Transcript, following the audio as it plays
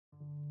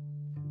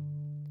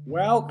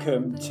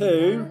Welcome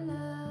to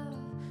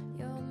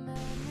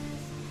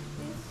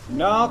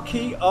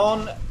Naki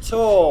on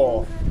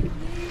Tour.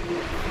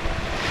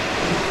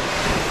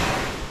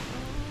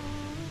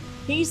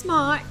 He's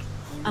Mark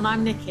and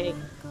I'm Nikki.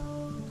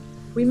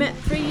 We met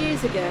 3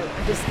 years ago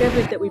and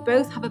discovered that we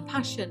both have a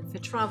passion for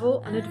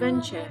travel and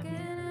adventure.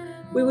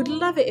 We would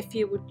love it if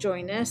you would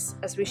join us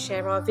as we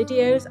share our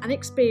videos and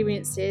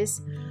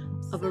experiences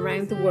of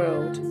around the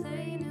world.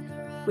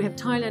 We have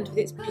Thailand with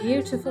its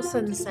beautiful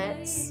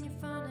sunsets,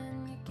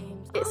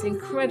 its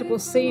incredible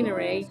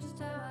scenery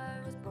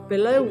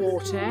below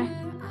water,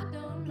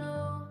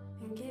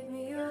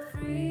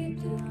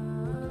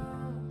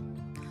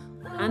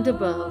 and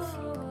above.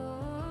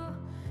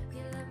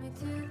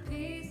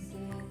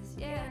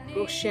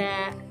 We'll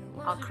share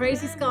our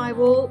crazy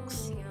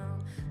skywalks,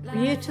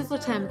 beautiful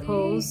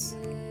temples,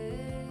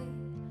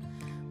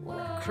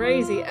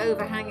 crazy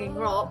overhanging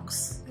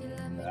rocks,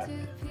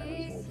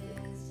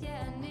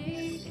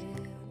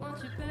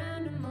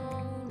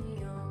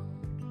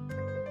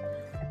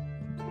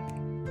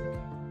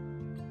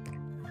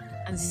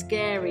 and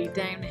scary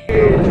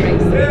downhill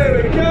races.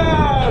 Here we go!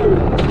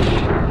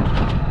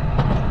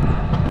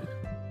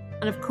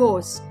 And of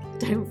course,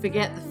 don't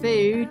forget the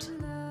food.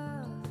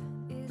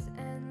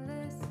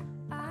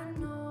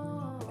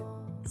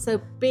 So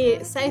be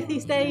it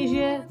Southeast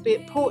Asia, be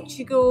it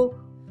Portugal,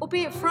 or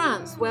be it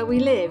France where we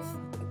live,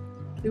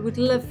 we would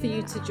love for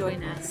you to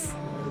join us.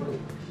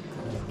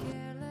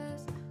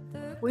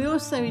 We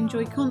also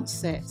enjoy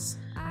concerts,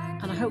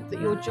 and I hope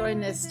that you'll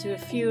join us to a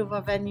few of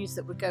our venues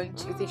that we're going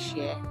to this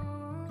year.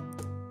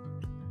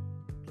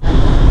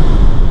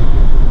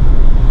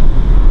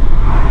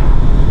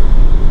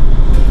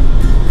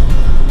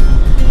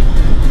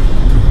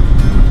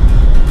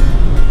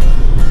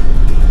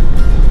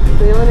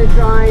 We're on a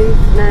drive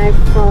now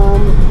from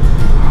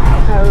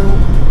Khao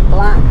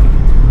Lak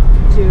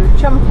to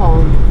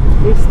Chumpon.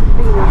 It's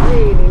been a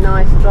really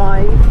nice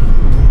drive,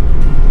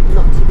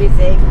 not too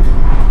busy,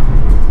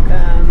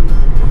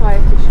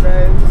 quietish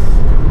roads.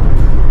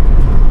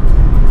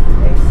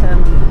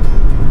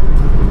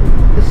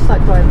 It's just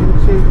like driving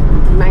through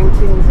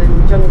mountains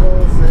and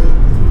jungles,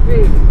 and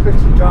really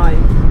pretty drive.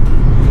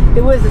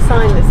 There was a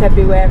sign that said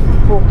beware of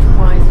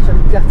porcupines, which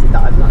I'm gutted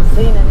that I've not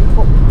seen any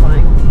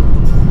porcupines.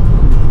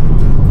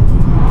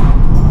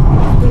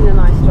 Been a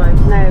nice drive.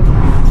 Now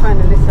trying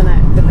to listen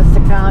out for the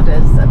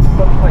cicadas. At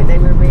one point they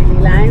were really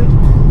loud,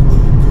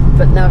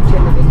 but now I've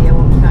turned the video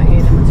on, can't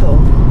hear them at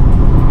all.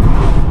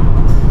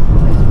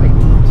 It's very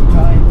good to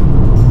drive.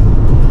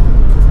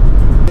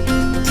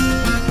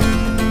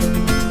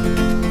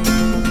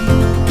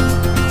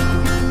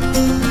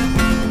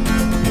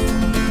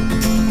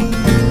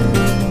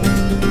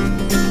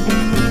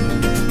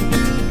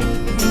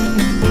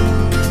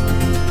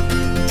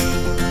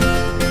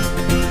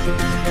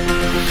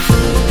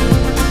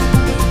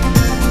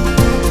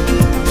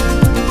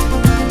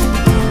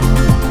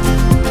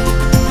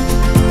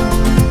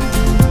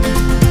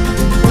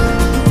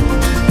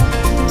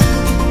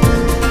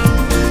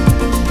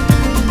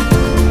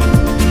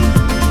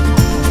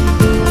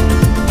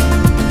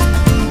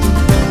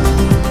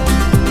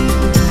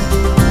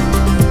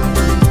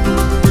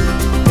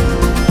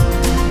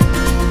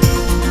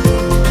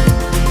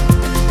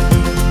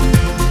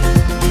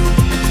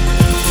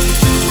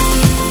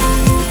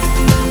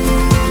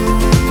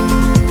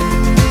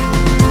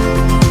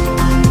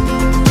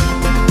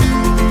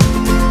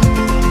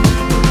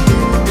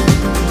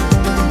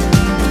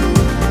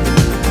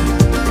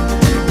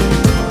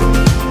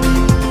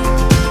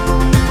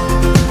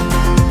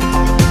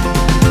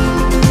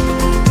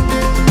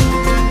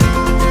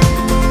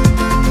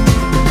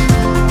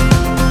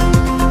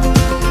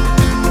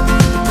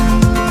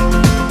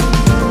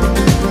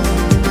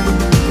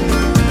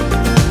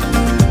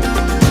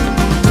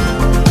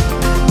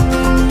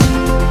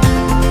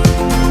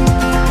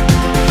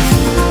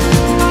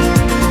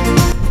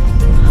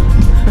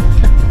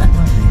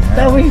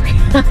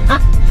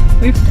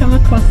 We've come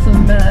across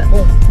some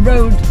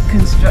road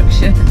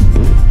construction.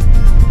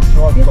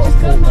 So I've got a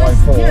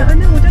 4x4. Yeah, I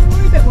know. Well, don't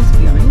worry about what's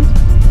behind.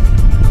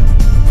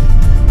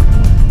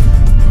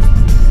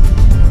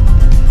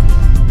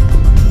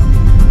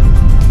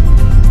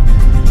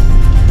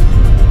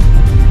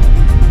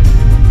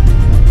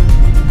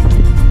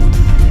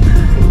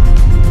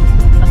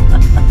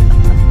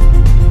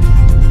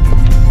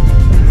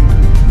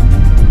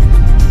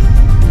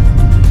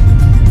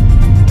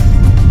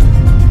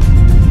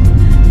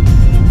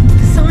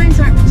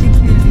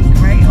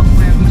 Great on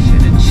where we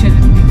should and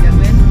shouldn't be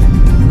going.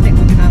 I think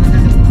we're going to have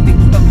another big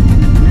bump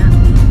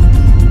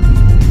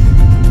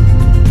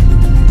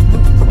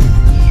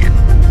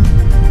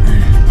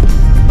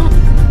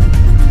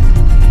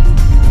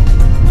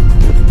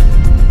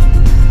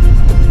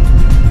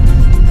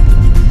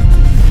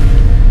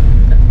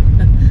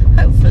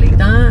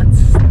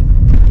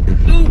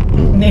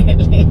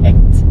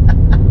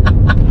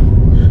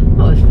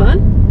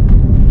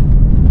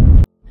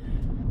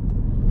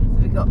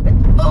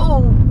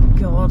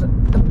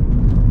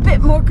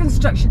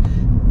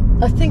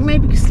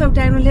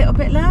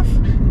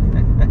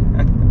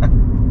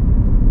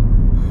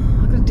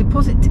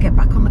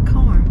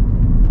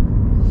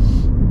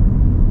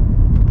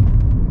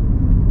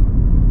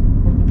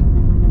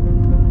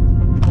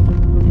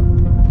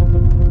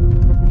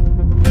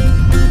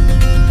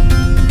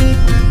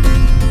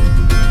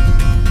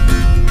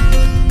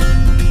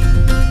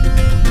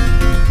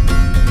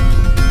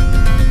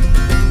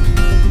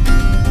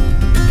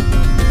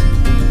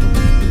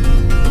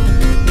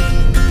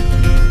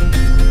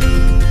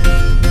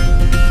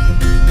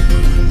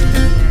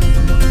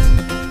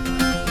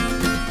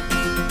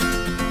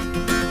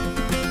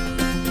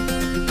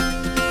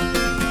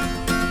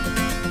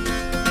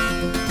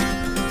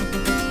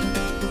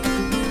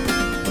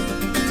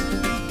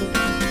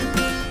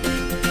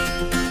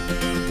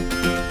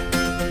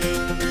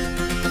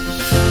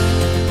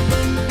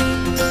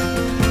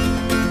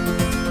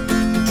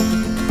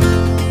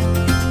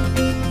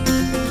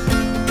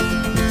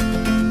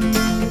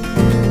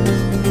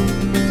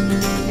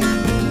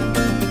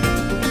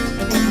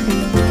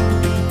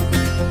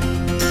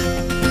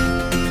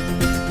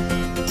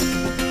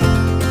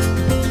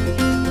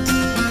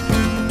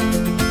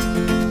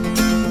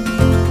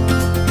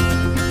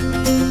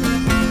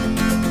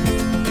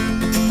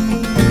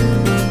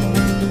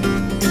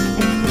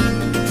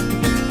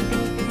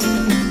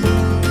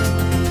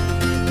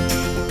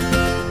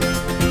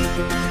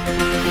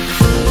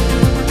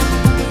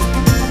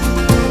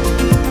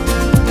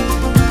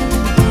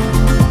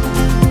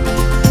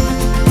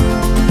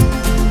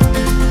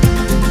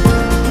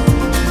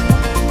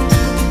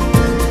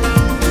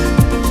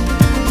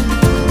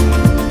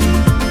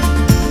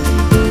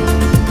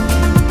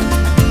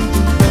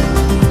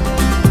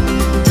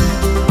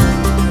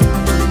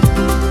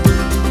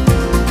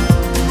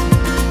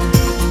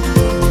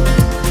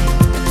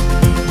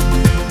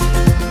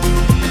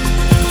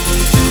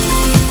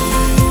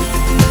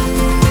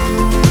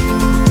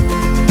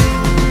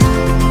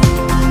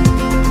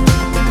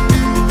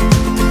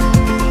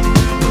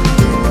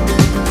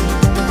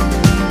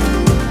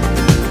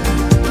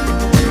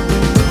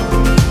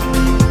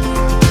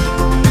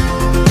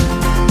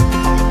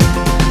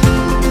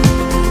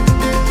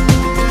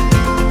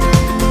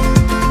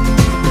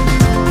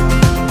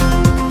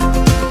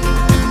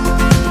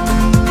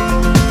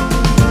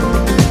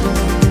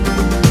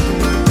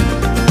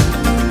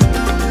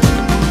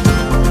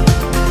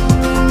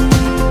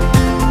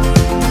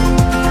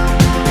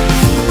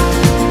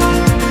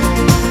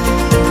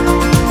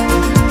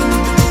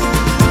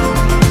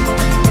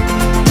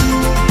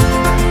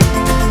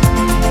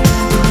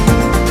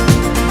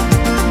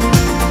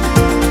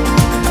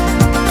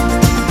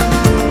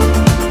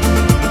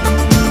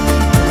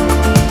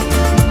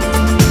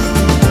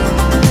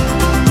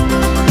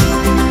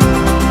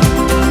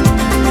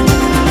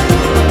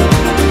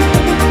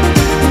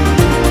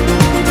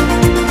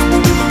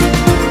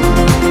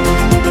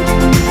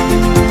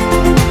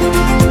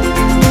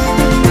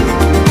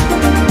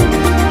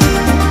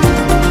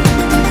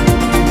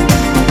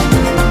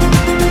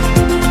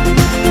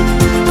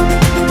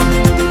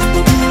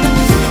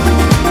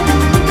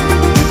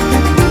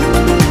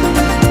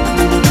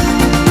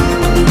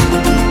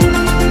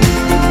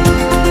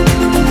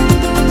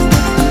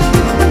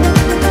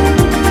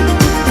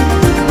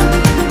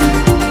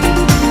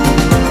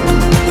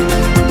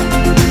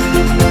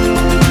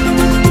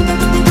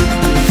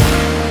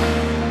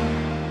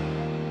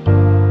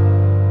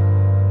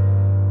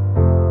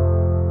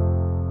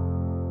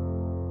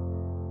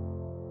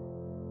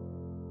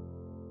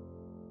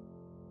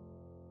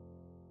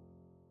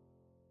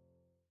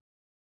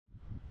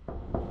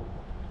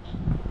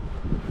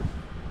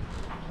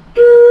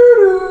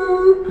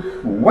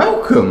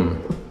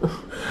Welcome.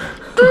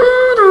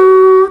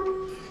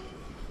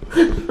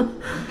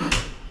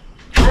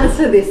 And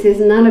so this is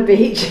Nana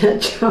Beach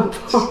at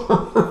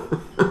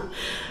Chumpon.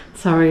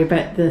 Sorry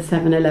about the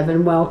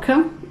 7-Eleven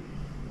welcome.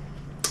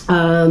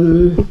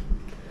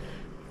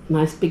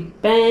 Nice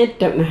big bed,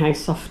 don't know how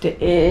soft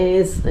it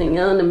is. Hang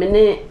on a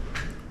minute.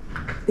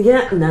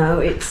 Yeah, no,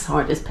 it's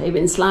hard as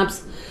paving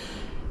slabs.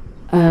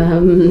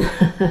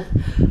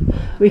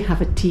 We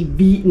have a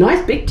TV,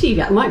 nice big TV.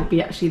 That might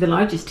be actually the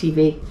largest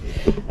TV.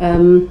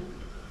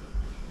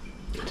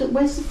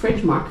 Where's the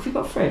fridge, Mark? Have you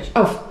got a fridge?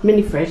 Oh,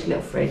 mini fridge,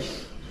 little fridge.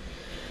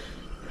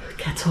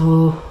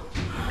 Kettle,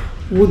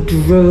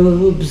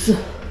 wardrobes.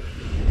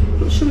 I'm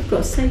not sure we've got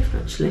a safe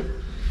actually.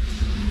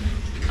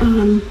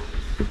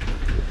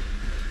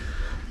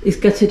 He's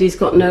gutted, he's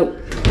got no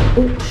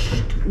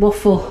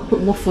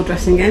waffle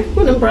dressing gown.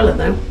 What an umbrella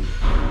though.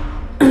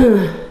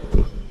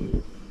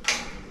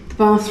 The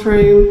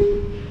bathroom.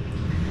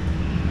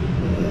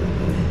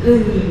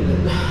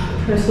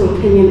 Personal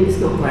opinion, it's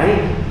not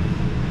great.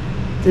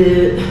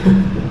 The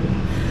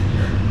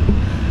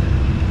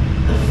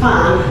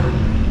fan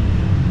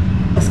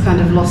has kind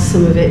of lost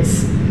some of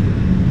its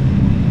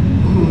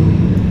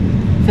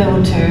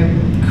filter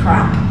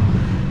crap.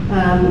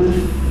 The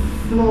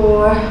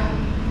floor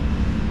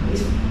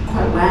is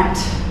quite wet.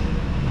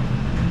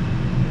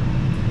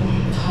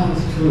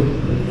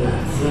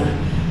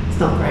 It's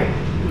not great.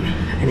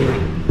 Anyway,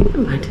 never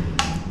mind.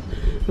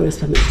 I'm going to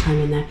spend much time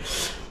in there.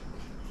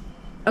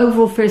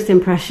 Overall first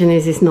impression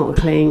is it's not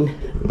clean.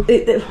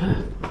 It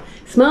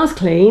smells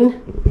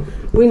clean.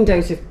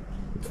 Windows are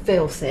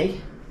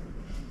filthy.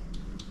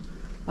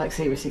 Like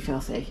seriously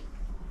filthy.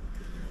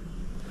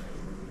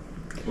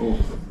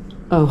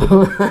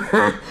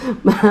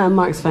 Oh,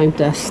 Mark's found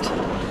dust.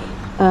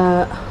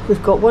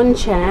 We've got one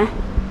chair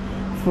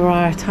for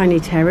our tiny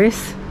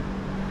terrace.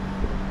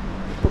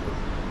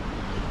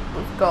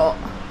 We've got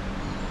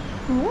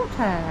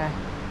water.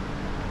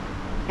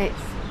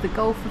 It's the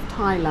Gulf of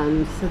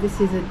Thailand, so this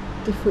is a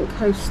different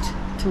coast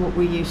to what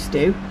we used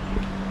to.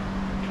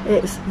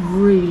 It's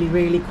really,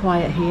 really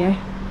quiet here.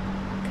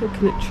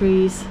 Coconut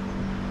trees.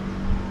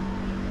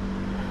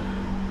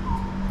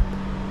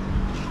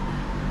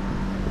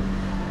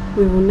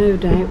 We will no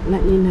doubt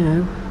let you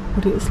know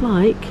what it's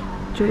like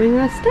during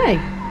our stay.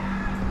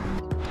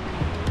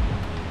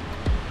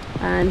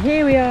 And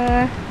here we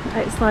are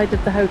outside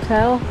of the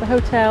hotel. The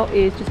hotel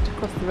is just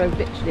across the road,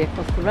 literally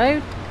across the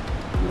road.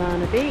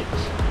 Nana Beach.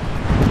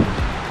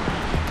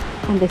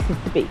 And this is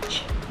the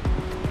beach.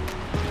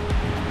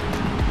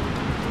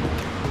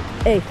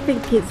 I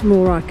think it's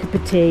more our cup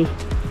of tea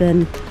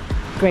than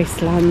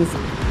Graceland's.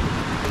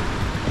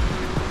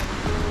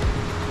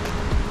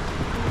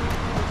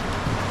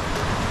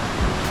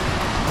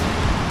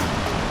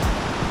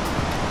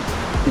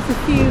 There's a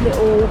few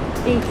little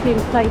eating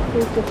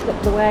places just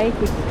up the way.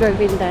 We drove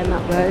in down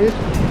that road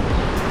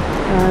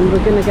and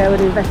we're going to go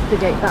and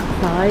investigate that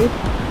side.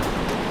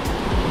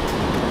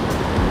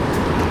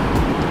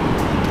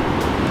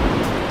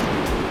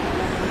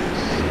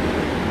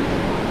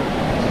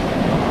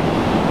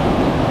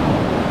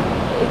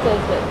 It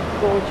does look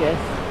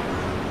gorgeous.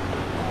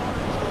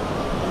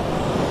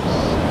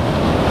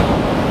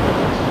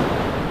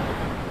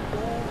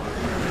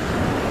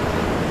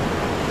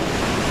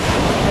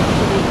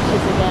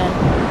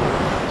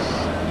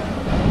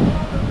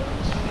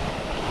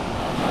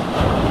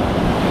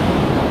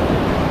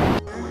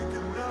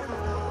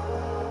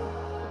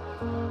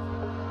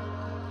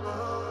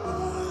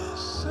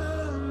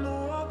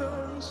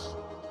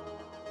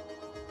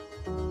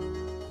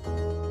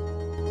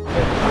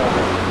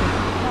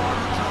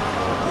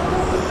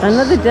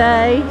 Another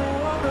day,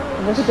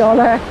 another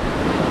dollar.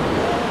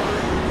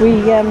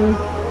 We had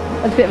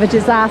a bit of a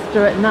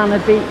disaster at Nana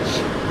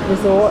Beach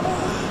Resort.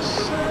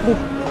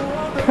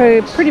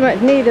 Pretty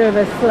much neither of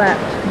us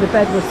slept. The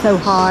bed was so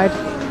hard.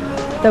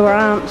 There were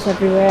ants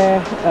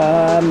everywhere.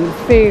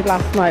 Food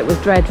last night was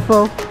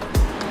dreadful.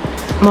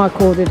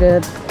 Mark ordered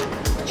a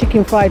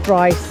chicken fried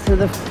rice. So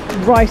the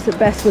rice at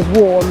best was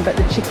warm, but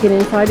the chicken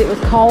inside it was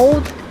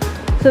cold.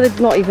 So they've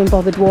not even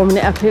bothered warming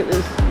it up. It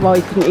was, well,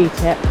 you couldn't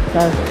eat it,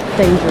 so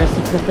dangerous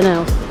if nothing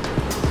else.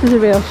 It was a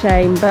real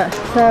shame, but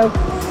so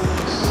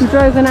we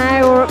drove an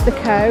hour up the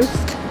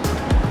coast.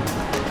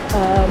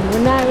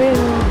 We're now in,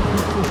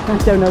 I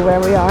don't know where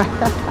we are.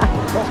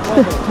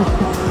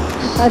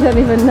 I don't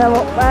even know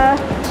up there.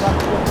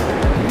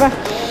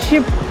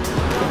 Prachaup,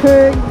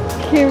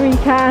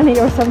 Khiri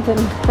or something.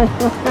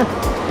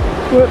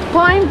 We're at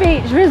Pine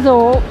Beach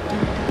Resort.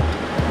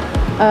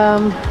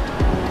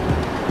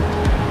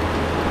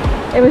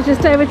 It was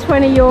just over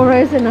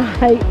 €20 a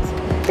night.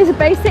 It's a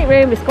basic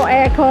room, it's got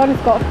aircon,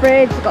 it's got a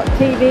fridge, it's got a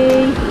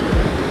TV.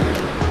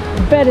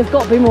 The bed has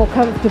got to be more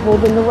comfortable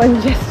than the one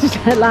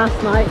yesterday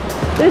last night.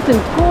 There's some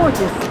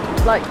gorgeous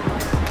like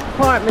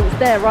apartments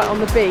there right on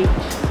the beach.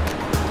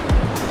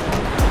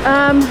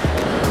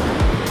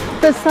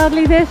 But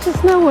sadly there's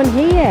just no one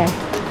here.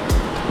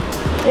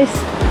 It's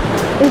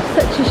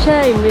such a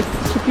shame, it's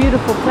such a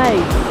beautiful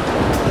place.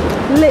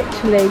 Literally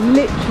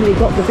literally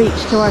got the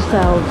beach to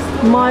ourselves.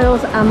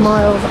 Miles and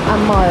miles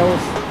and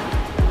miles.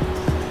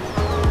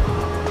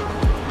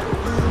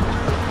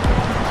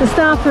 The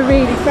staff are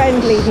really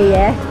friendly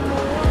here.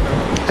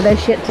 And they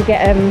shit to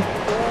get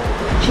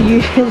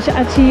she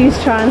had to use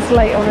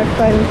Translate on her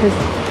phone because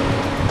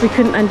we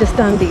couldn't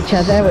understand each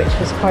other, which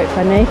was quite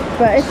funny.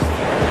 But it's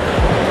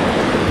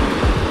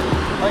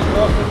Thank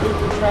God for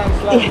Google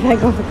Translate. yeah,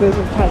 thank God for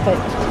Google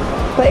Translate.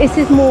 But this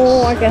is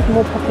more, I guess,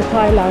 more proper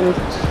Thailand,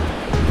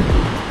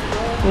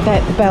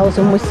 without the bells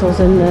and whistles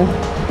and the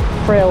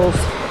frills.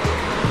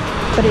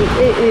 But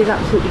it is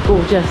absolutely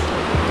gorgeous.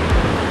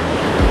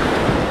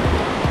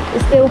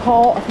 It's still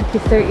hot. I think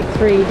it's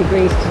 33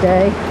 degrees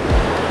today.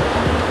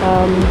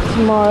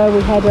 Tomorrow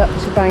we head up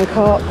to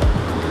Bangkok.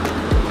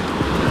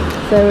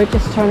 So we're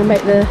just trying to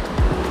make the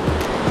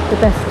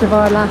best of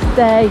our last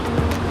day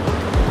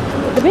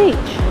at the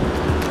beach.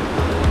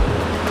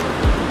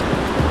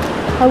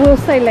 I will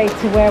say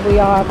later where we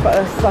are, but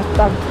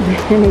I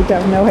really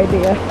don't have no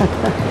idea.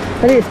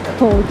 But it's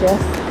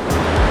gorgeous.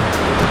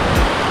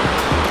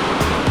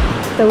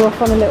 So we're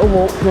off on a little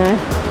walk now.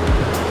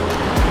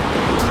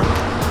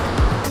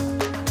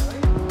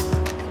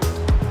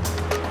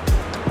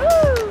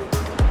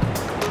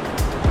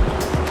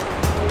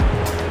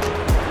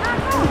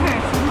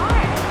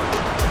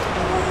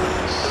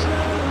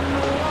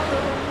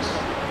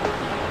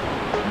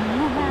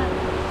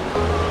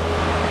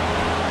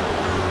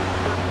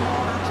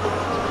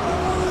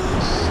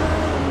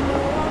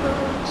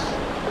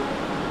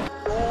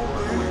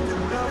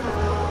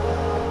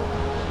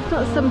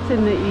 Not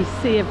something that you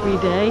see every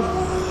day.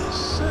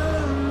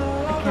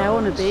 A cow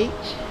on a beach.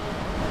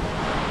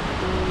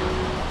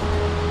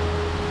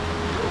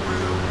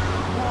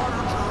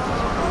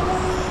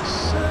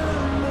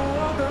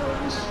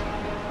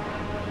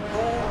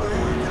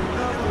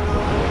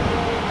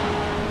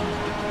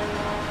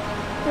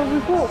 Well,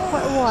 we've walked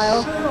quite a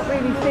while, not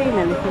really seen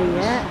anything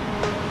yet.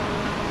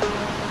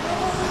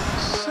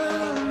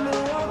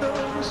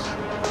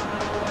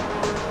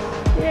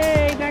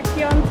 Yay,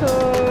 Naki on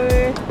tour!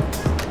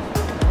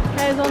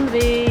 On the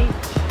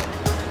beach.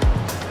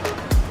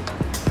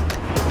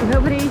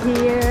 Nobody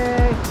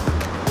here.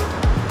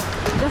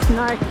 Just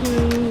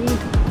Narky.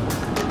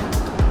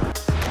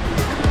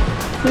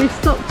 So we've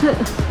stopped at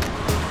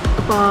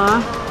a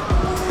bar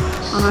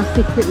on our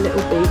secret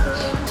little beach.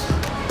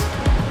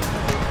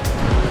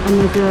 And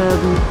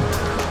there's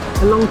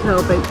a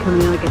long-tail boat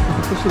coming in, I guess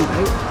it's a fishing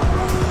boat.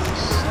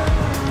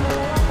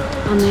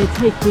 And they're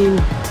taking a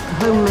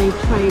homemade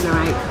trailer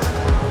out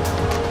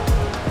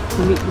to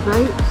meet the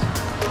boat.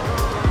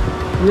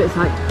 It looks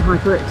like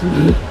hard work to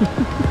me.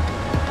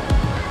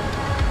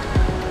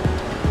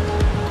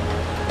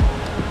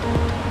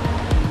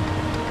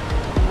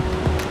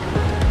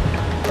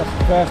 That's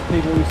the first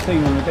people we've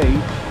seen on the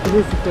beach.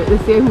 This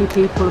is the only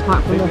people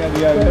apart from us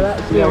that are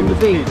actually on the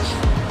beach.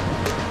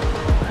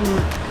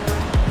 Yeah.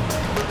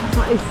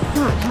 That is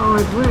such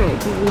hard work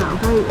getting that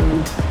boat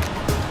in.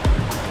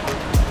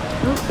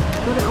 Oh,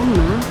 got it on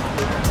there.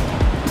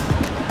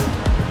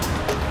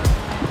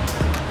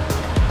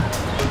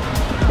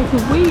 It's a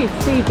weird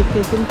sea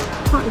because in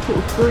parts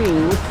it's green,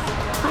 it's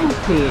plenty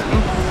here.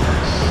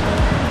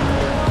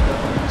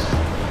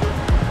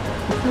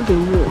 It's going to be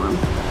warm.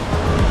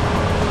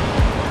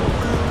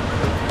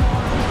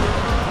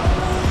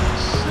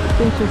 It's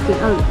interesting.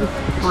 Oh, this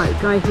right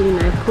guy here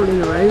now pulling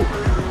a rope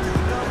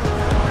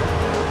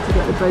to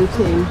get the boat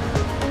in.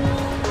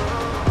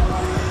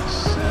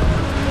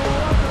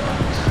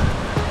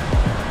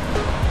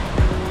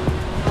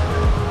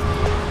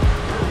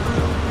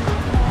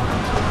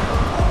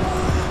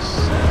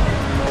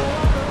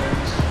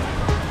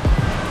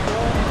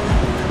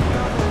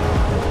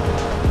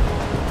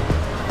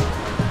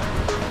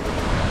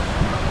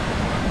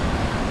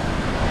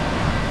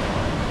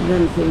 There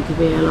doesn't seem to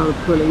be a lot of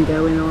pulling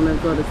going on,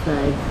 I've got to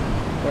say.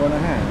 Go on a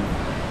hand.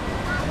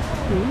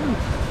 Yeah.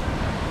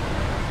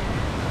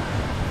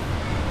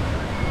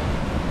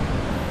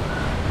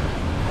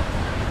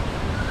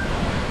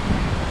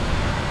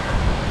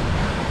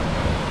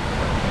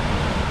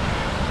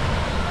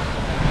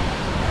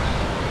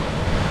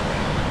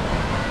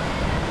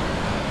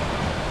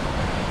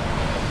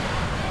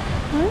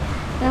 What?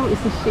 Oh,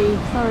 it's a she.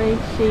 Sorry,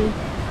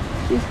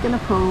 she's gonna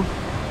pull.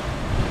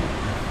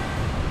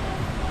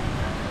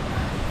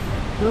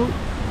 Oh.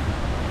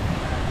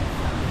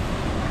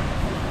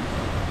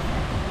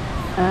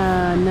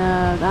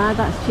 No,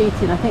 that's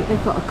cheating. I think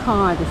they've got a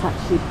car that's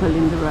actually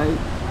pulling the rope.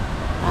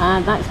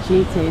 That's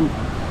cheating.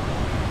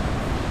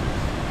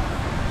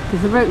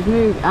 Because the rope's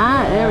moved.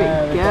 There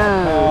it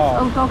goes.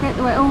 Oh, dog, get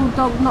the way. Oh,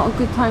 dog, not a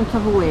good time to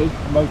have a wee.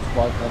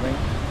 Motorbike, I think.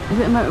 Is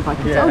it a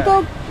motorbike? Yeah. Oh,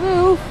 dog,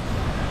 move.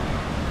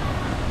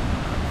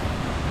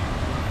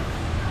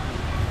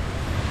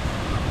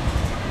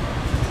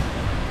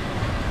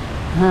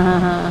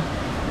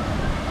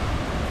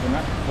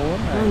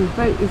 And the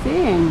boat is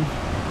in.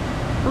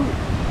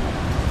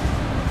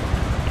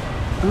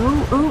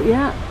 Oh,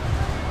 yeah.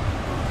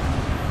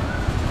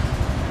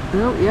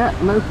 Oh, yeah,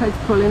 moped's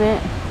pulling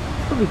it.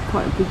 Probably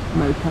quite a big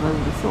motor, I would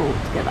have thought,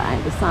 to get that out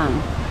of the sand.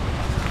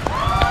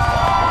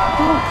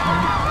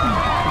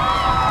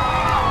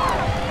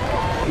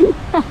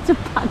 To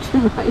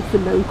patronise the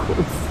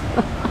locals.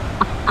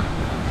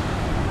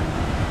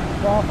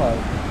 Bravo.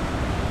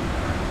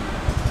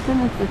 I don't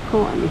know if they've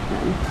caught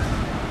anything.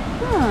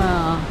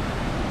 Ah.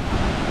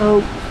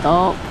 Oh,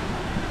 stop.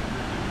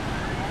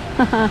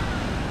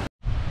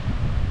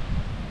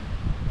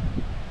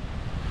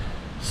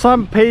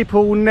 Some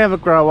people never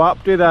grow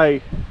up, do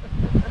they?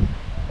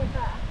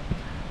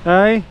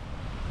 Hey?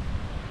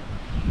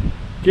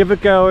 Give a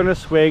girl in a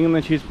swing and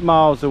then she's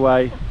miles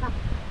away.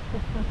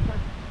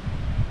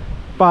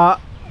 But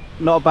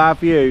not a bad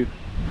view.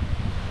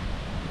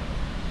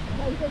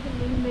 That doesn't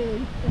mean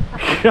me.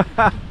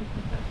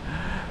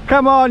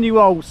 Come on, you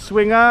old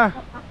swinger.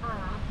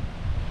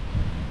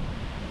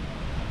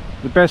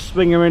 The best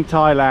swinger in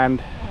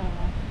Thailand.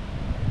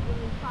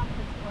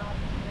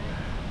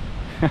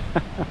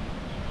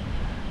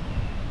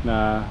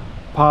 Nah,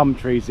 palm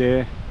trees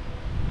here.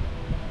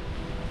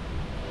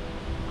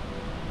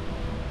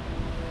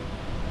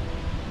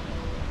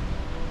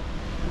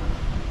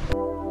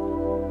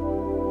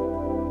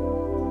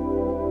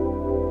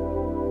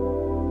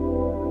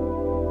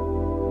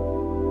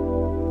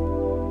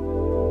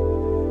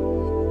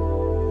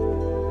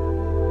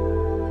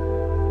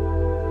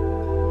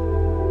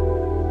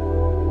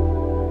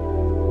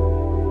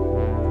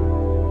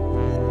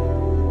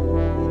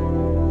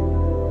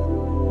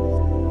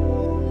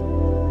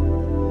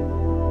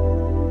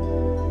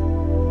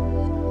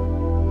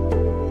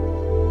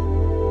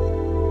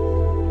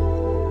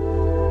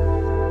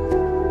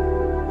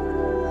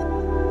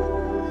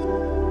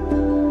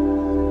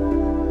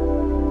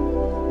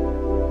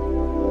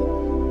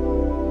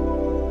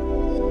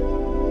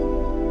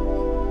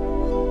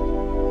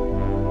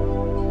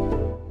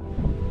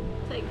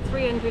 Take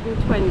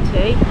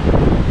 320.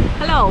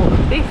 Hello,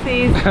 this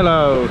is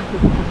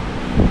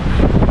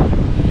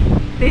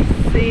this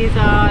is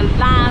our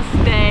last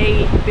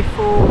day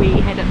before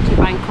we head up to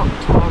Bangkok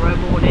tomorrow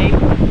morning.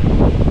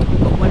 We've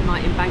got one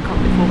night in Bangkok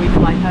before we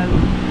fly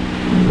home.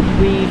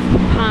 We've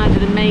had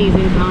an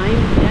amazing time,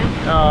 yeah.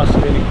 Oh, it's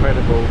been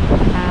incredible.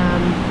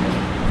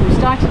 We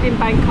started in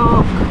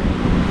Bangkok.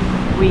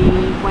 We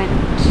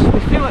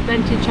flew up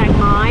then to Chiang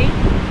Mai.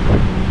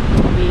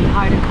 We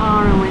hired a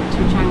car and went to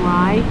Chiang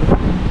Rai.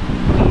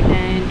 We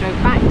then drove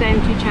back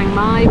down to Chiang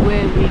Mai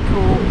where we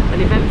caught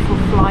an eventful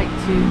flight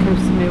to Koh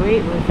Samui.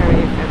 It was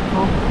very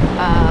eventful,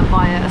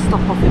 via a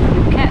stop off in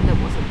Phuket that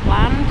wasn't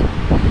planned.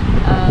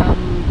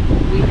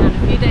 We had a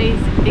few days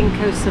in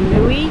Koh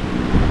Samui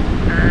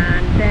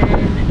and then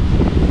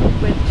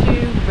went to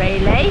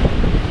Railay,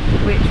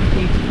 which was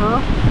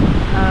beautiful.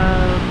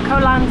 Koh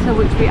Lanta,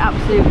 which we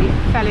absolutely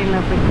fell in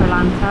love with Koh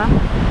Lanta.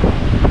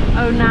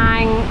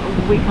 Onang,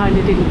 we kind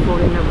of didn't fall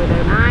in love with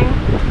Onang.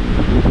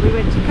 We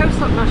went to Khao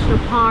Lak National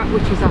Park,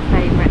 which is our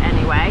favourite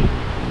anyway.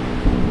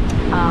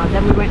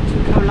 Then we went to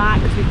Khao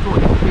Lak because we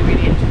thought it would be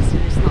really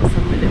interesting. It's not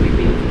somewhere that we've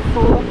been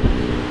before.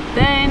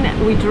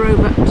 Then we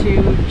drove up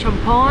to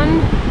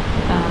Chumpon.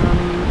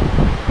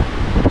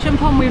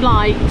 Chumpon we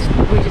liked,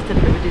 we just had a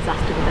bit of a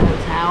disaster with the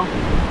hotel.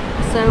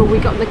 So we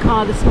got in the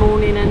car this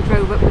morning and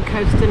drove up the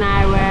coast an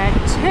hour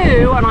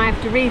to, and I have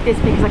to read this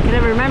because I can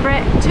never remember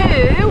it,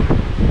 to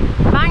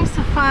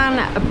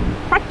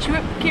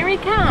Prachaup, Khiri.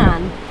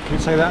 Can you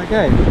say that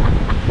again?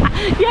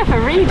 Yeah, if I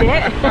read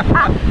it.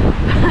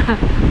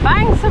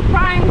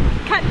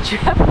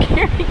 Prachaup,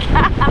 Khiri.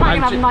 I'm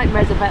going to have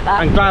nightmares about that.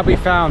 I'm glad we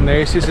found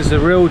this. This is a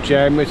real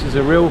gem. This is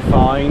a real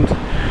find.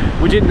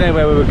 We didn't know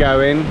where we were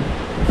going.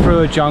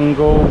 Through a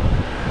jungle.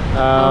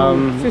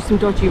 Through some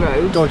dodgy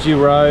roads. Dodgy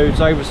roads,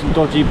 over some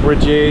dodgy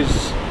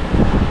bridges.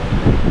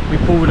 We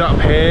pulled up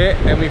here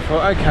and we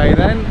thought, okay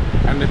then.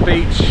 And the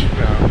beach,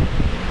 well,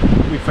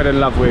 we fell in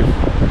love with.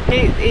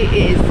 It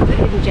is, the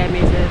hidden gem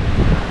is a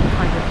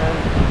kind of a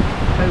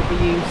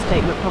overused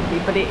statement probably,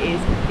 but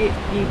it's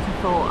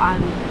beautiful,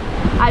 and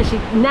actually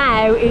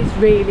now it's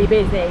really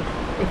busy.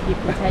 If you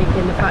can take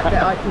in the fact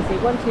that I can see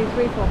 1, 2,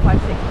 3, 4,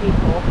 5, 6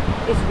 people,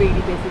 it's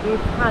really busy.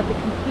 We've had the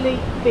complete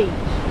beach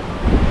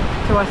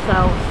to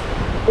ourselves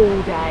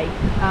all day.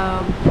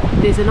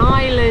 There's an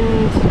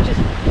island just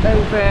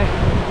over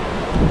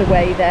the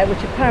way there,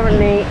 which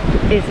apparently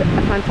is a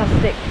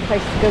fantastic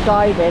place to go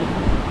diving.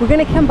 We're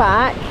going to come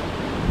back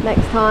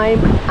next time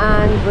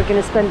and we're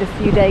going to spend a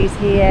few days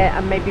here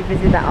and maybe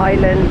visit that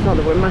island. Not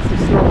that we're massive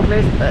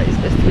snorkelers, but it's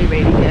supposed to be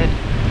really good.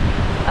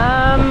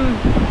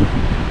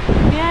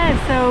 Yeah,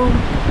 so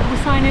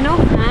we're signing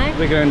off now.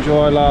 We're going to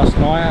enjoy our last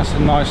night, have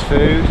some nice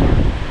food,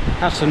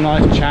 have some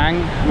nice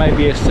chang,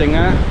 maybe a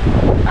singer,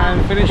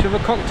 and finish with a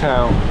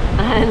cocktail.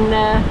 And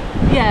there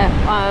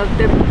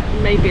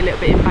may be a little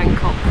bit in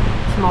Bangkok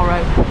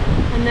tomorrow,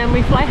 and then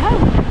we fly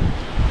home.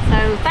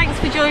 So thanks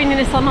for joining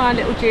us on our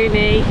little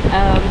journey.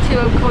 2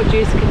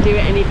 uncultures can do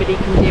it, anybody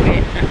can do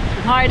it.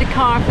 We hired a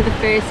car for the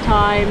first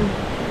time,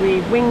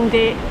 we winged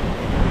it,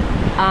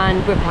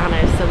 and we're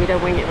planners, so we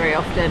don't wing it very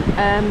often.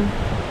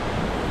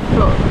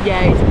 But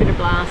yeah, it's been a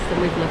blast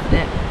and we've loved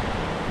it.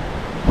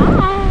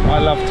 Bye! I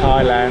love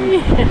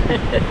Thailand.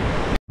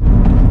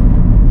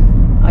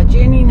 Our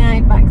journey now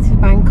back to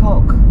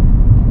Bangkok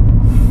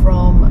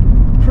from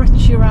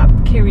Prachaup,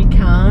 Khiri,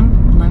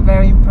 and I'm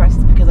very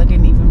impressed because I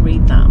didn't even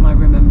read that and I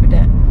remembered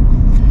it.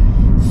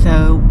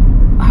 So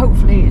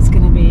hopefully it's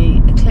going to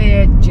be a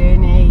clear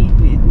journey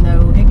with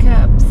no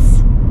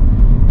hiccups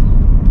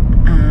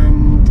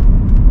and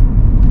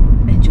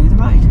enjoy the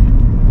ride.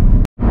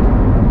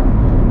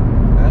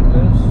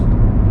 Atlas.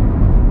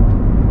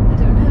 I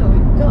don't know,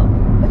 we've got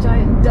a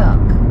giant duck.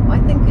 I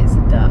think it's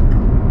a duck.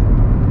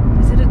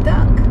 Is it a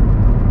duck?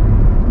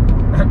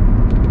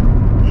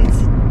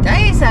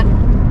 It's a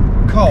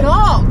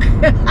cock.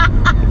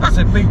 It's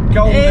a big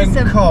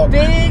golden cock. It's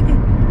a big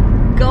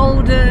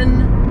golden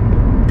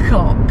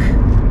cock.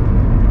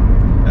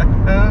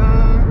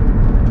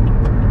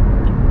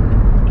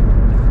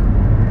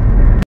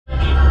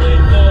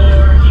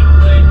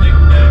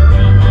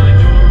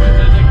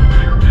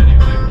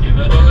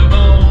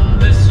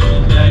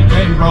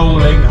 Came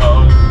rolling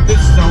home.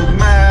 This old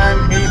man,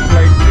 he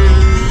played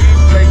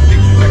tic-tac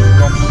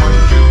on my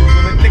shoe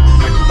with a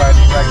tic-tac,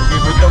 pat-tac,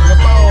 give a dog a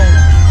bone.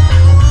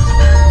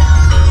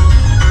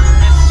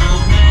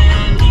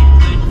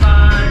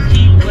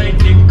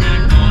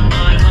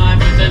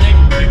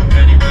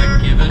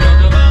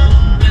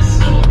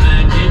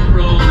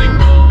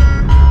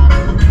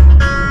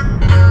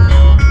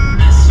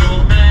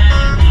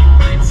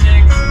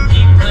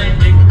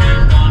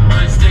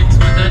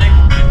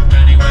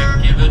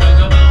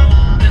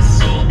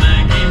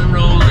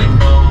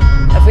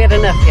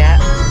 Enough yet?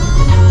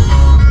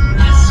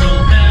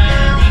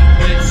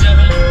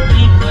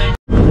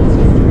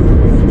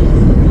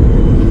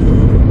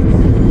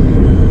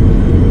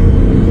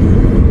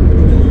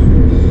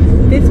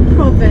 This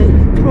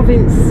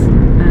province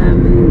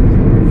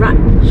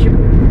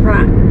Prachaup,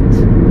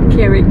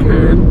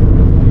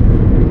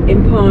 in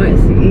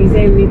parts is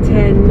only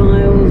 10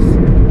 miles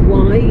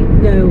wide,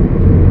 no,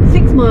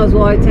 6 miles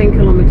wide, 10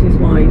 kilometers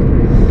wide,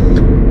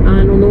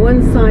 and on the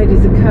one side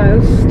is a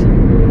coast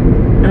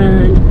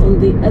and on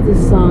the other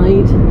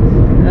side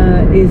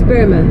is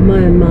Burma,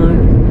 Myanmar.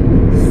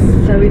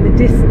 So in the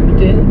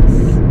distance,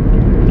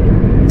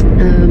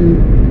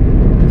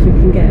 if we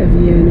can get a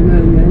view in a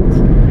moment,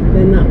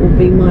 then that will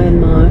be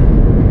Myanmar.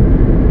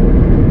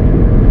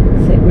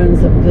 So it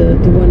runs up the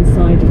one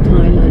side of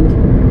Thailand.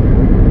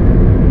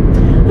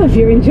 I hope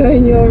you're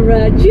enjoying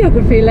your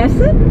geography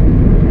lesson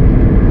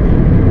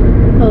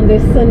on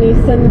this sunny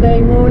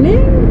Sunday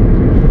morning.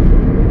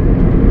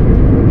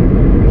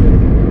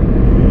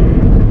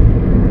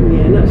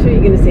 Not sure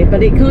you're going to see it,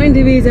 but it kind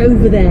of is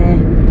over there.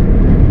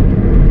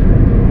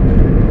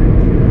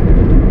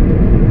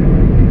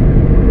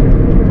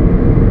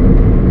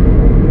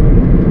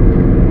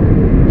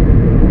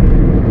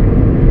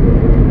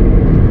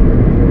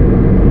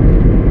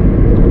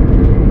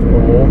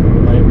 Or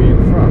maybe in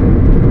front.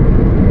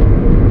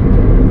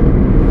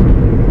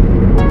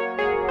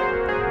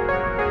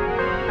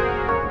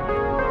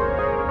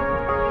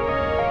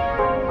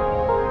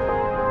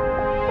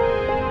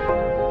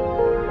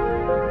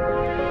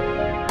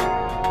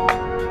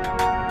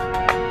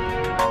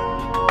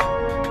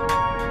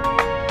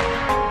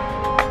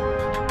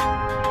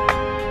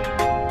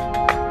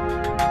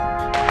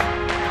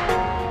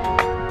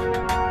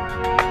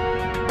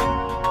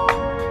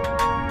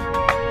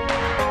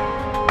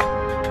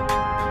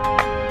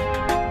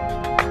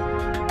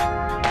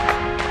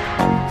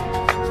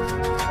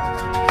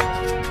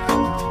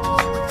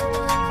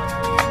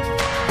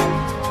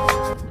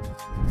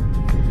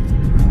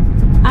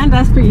 And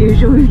as per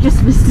usual, we've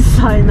just missed a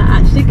sign that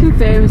actually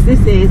confirms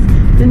this is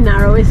the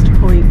narrowest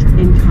point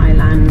in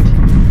Thailand.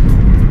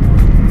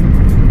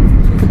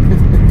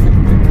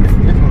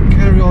 Oh,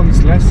 carry on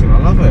this lesson, I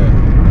love it.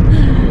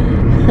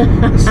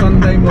 A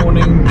Sunday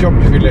morning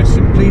geography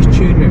lesson. Please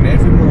tune in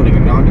every morning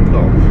at 9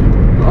 o'clock.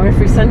 Or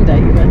every Sunday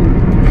even.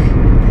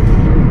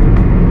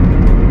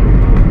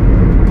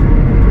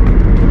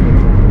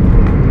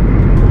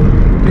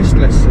 This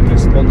lesson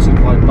is sponsored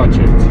by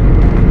Budget.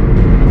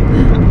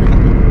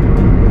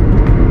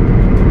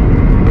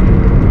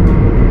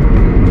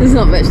 There's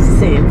not much to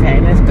see in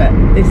fairness, but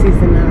this is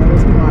the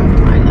narrowest part of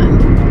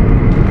Thailand.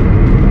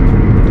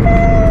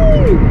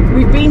 Yay!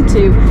 We've been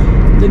to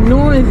the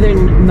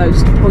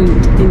northernmost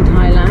point in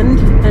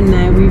Thailand, and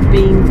now we've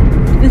been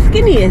to the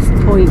skinniest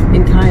point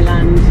in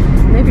Thailand.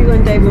 Maybe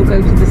one day we'll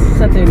go to the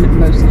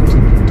southernmost tip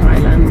of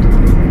Thailand.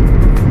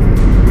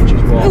 Which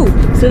is what? Oh,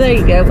 so there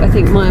you go. I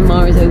think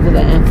Myanmar is over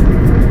there.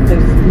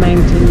 Those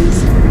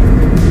mountains.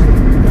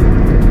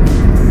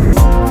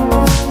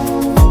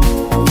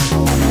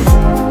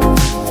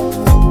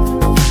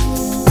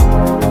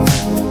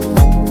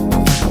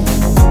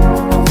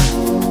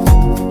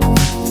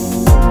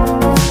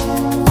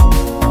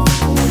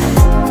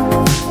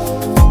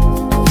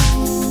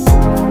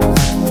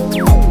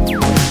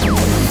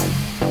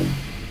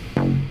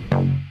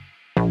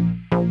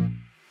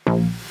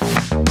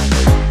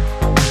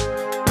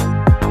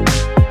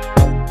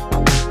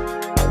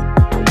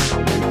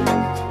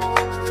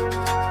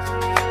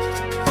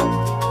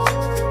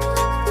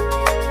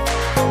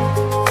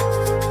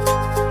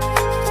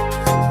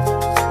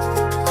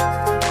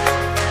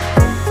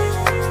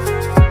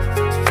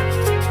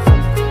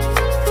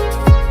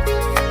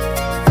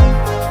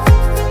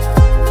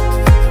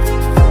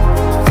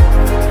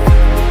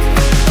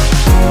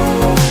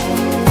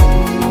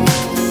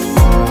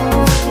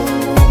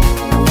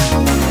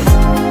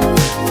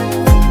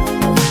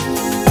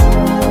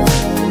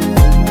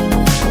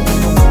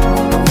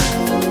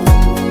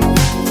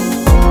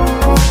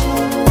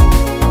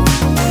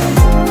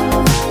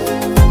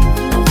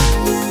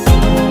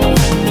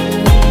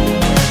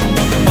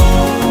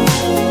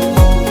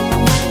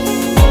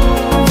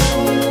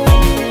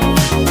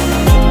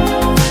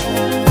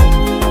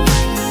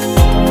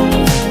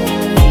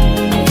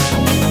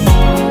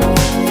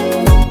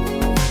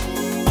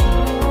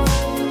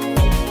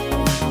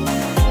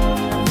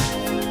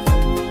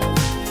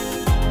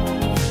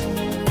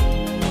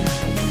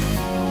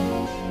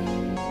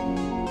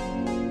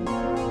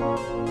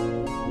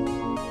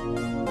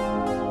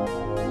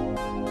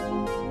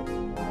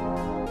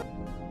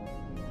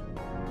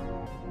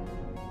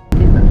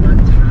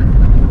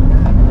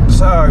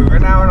 So,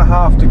 an hour and a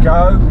half to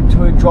go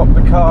until we drop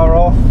the car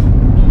off.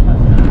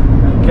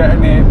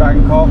 Getting near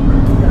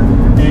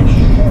Bangkok-ish.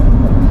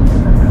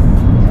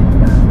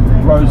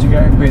 Roads are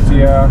getting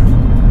busier.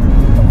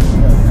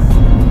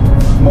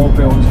 More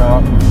built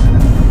up.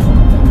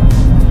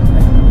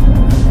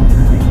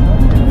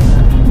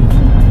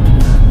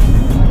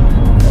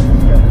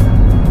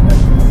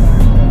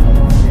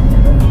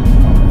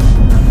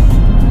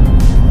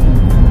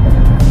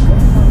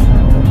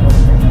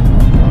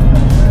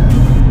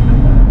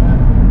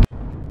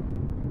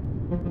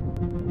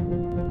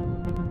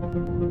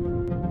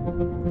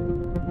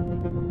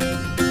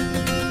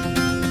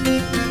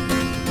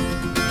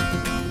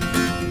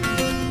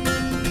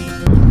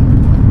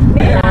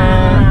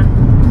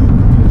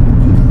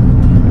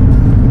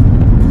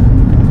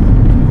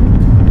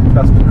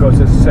 Because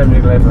it's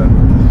 7-Eleven,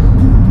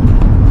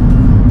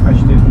 as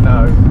you didn't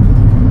know.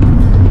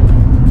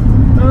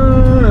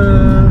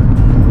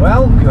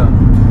 Welcome.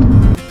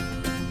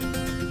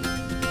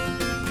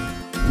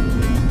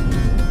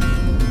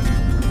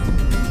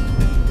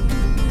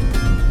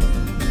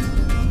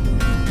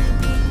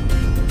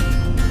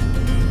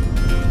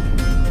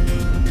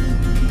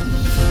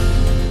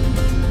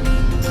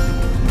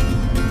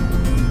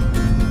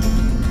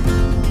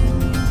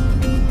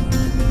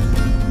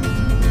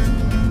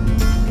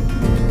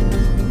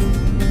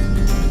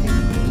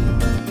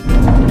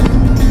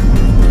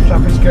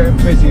 Getting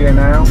busier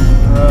now.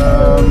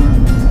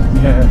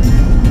 Yeah,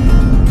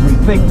 we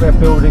think they're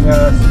building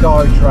a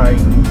sky train,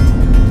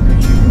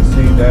 as you can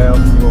see there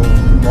on your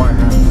right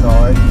hand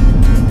side.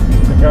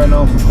 They're going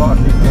on for quite a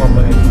few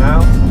kilometres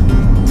now,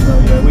 so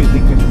yeah, we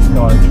think it's a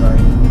sky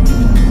train.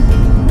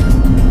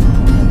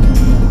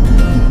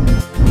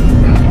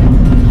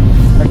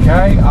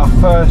 Okay, our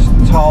first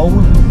toll.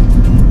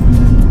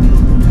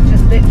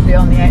 Just literally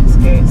on the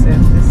outskirts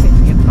of the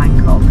city of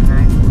Bangkok now.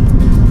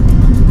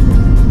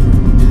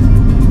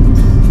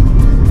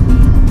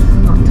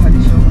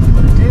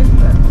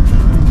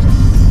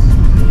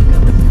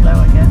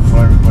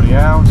 Everybody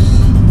else.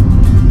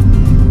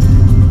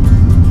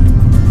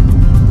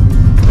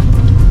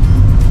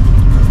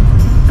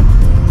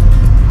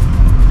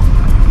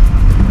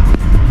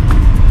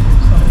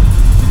 Sorry,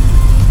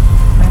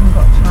 I haven't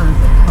got a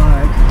transit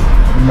card.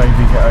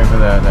 Maybe get over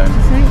there then. I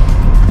think.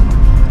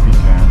 If you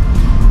can.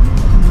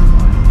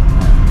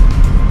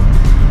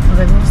 Well,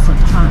 they've also got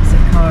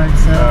transit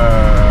cards.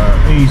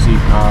 Easy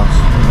pass.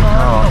 Well, I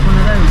haven't got one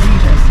of those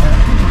either, so.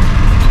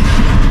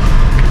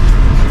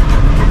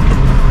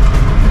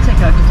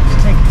 I just have to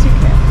take a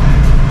ticket.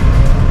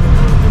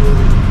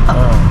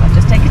 Oh, I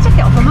just take a ticket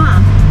off a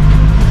man.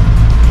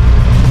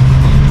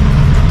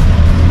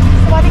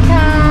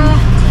 Sawadika!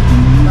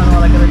 Don't know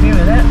what I'm going to do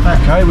with it, but...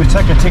 Okay, we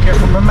take a ticket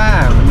from a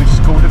man, which is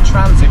called a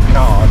transit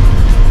card.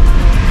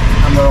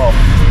 And we're off.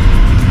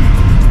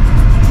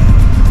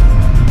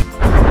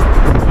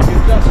 You can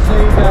just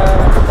see the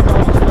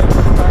skyscraper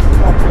of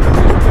Bangkok in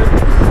the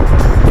distance.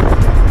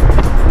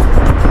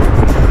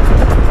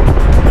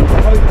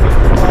 I hope it's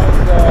like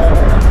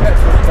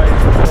petrol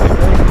station,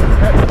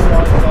 petrol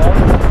lights on.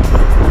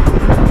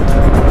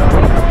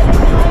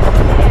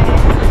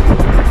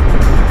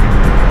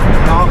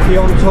 Archie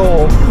on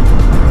tour.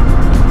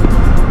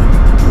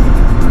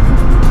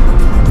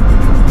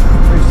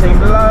 We've seen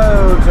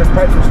loads of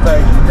petrol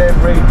stations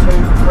every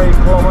 2-3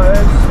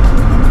 kilometres,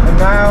 and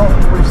now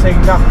we've seen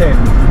nothing.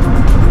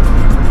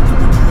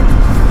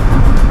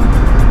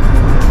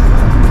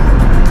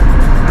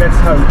 Let's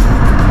hope.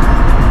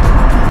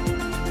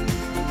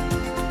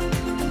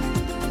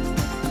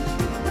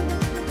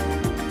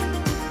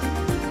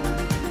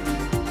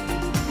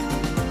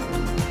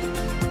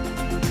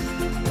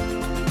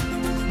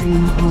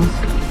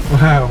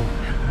 Wow,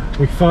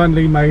 we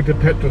finally made a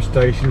petrol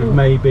station of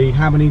maybe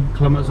how many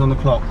kilometres on the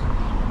clock?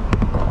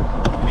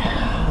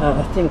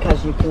 I think,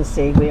 as you can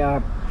see, we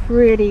are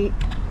pretty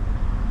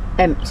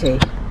empty.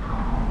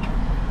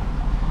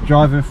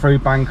 Driving through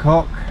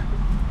Bangkok,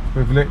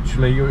 we've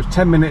literally, it was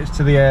 10 minutes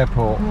to the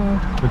airport.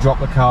 We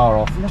dropped the car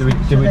off.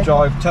 Did we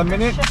drive 10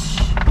 minutes?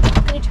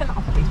 Can you turn it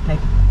off, please, babe?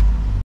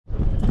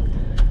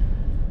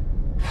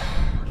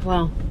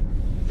 Well,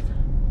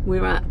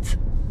 we're at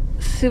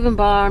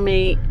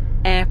Suvarnabhumi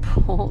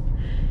Airport.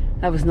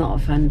 That was not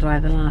a fun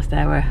drive. The last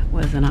hour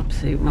was an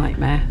absolute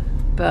nightmare,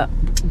 but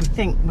we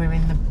think we're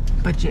in the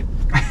budget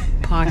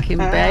parking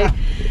bay.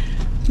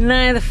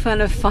 Now the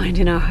fun of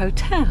finding our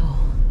hotel.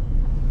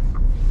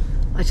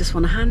 I just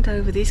want to hand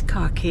over these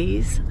car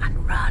keys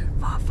and run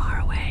far, far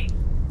away.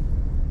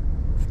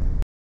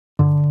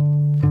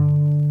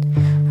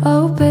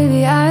 Oh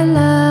baby, I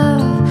love